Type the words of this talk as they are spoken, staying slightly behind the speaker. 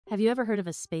Have you ever heard of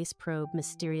a space probe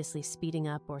mysteriously speeding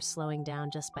up or slowing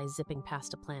down just by zipping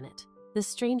past a planet? This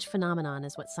strange phenomenon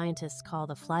is what scientists call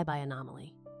the Flyby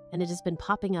Anomaly, and it has been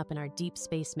popping up in our deep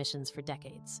space missions for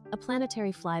decades. A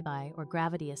planetary flyby, or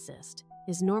gravity assist,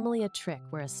 is normally a trick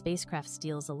where a spacecraft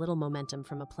steals a little momentum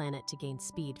from a planet to gain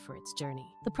speed for its journey.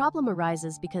 The problem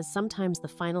arises because sometimes the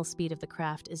final speed of the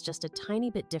craft is just a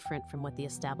tiny bit different from what the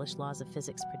established laws of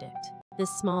physics predict. This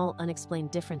small,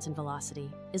 unexplained difference in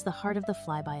velocity is the heart of the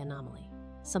Flyby Anomaly,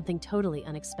 something totally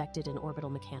unexpected in orbital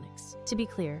mechanics. To be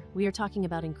clear, we are talking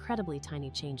about incredibly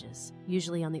tiny changes,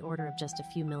 usually on the order of just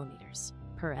a few millimeters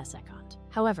per second.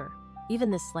 However, even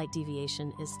this slight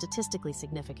deviation is statistically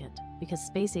significant because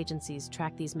space agencies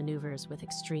track these maneuvers with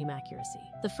extreme accuracy.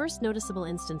 The first noticeable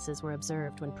instances were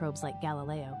observed when probes like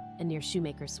Galileo and NEAR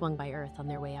Shoemaker swung by Earth on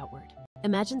their way outward.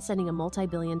 Imagine sending a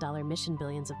multi-billion-dollar mission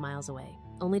billions of miles away,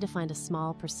 only to find a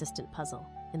small, persistent puzzle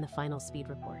in the final speed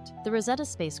report. The Rosetta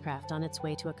spacecraft on its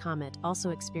way to a comet also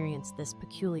experienced this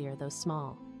peculiar, though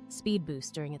small, speed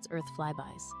boost during its Earth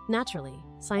flybys. Naturally,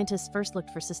 scientists first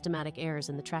looked for systematic errors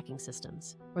in the tracking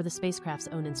systems, or the spacecraft's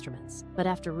own instruments. But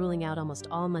after ruling out almost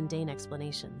all mundane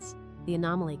explanations, the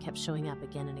anomaly kept showing up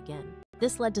again and again.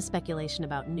 This led to speculation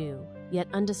about new, yet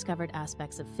undiscovered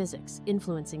aspects of physics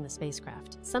influencing the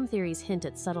spacecraft. Some theories hint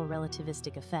at subtle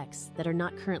relativistic effects that are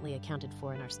not currently accounted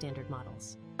for in our standard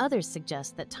models. Others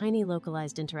suggest that tiny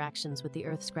localized interactions with the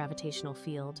Earth's gravitational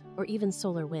field, or even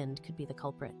solar wind, could be the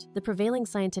culprit. The prevailing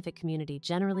scientific community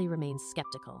generally remains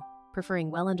skeptical, preferring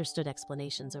well-understood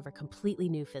explanations over completely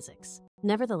new physics.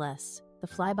 Nevertheless, the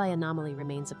Flyby Anomaly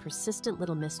remains a persistent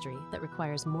little mystery that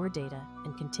requires more data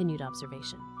and continued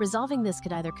observation. Resolving this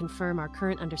could either confirm our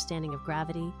current understanding of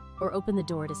gravity or open the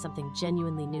door to something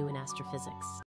genuinely new in astrophysics.